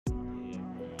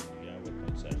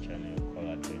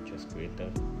Adventures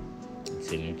Creator.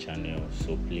 It's a new channel,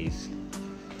 so please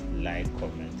like,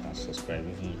 comment, and subscribe,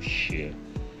 even share.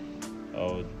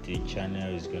 The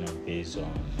channel is gonna base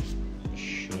on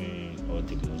showing all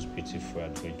the most beautiful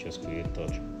adventures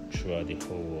creators throughout the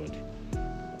whole world.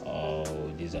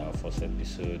 This is our first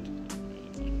episode,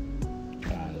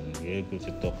 and we're going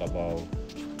to talk about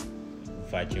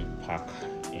Vigeland Park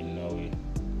in Norway.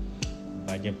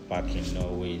 Vigeland Park in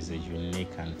Norway is a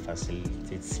unique and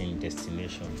fascinating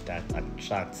destination that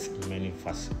attracts many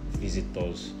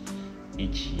visitors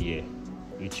each year,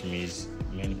 which means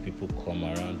many people come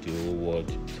around the whole world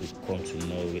to come to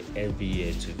Norway every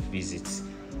year to visit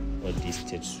all these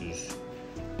statues.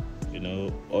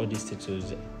 All these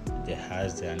statues, they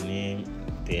has their name,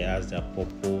 they has their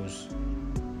purpose,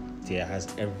 they has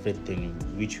everything,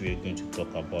 which we are going to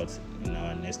talk about in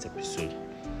our next episode.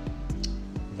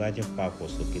 Vigeland Park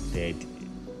was located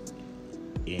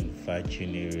in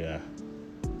Vigeland area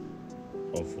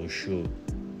of Oslo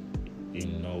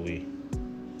in Norway.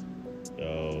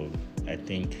 I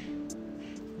think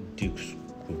this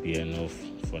could be enough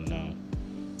for now.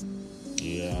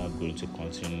 We are going to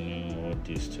continue all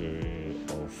the story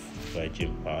of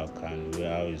Vigeland Park and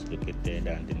where it's located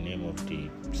and the name of the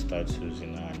statues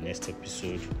in our next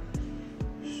episode.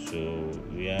 So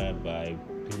whereby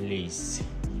please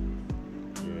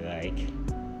like,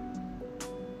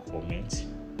 comment,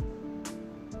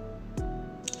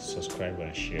 subscribe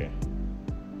and share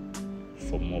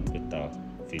for more better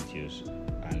videos,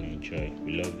 and enjoy.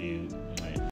 We love you.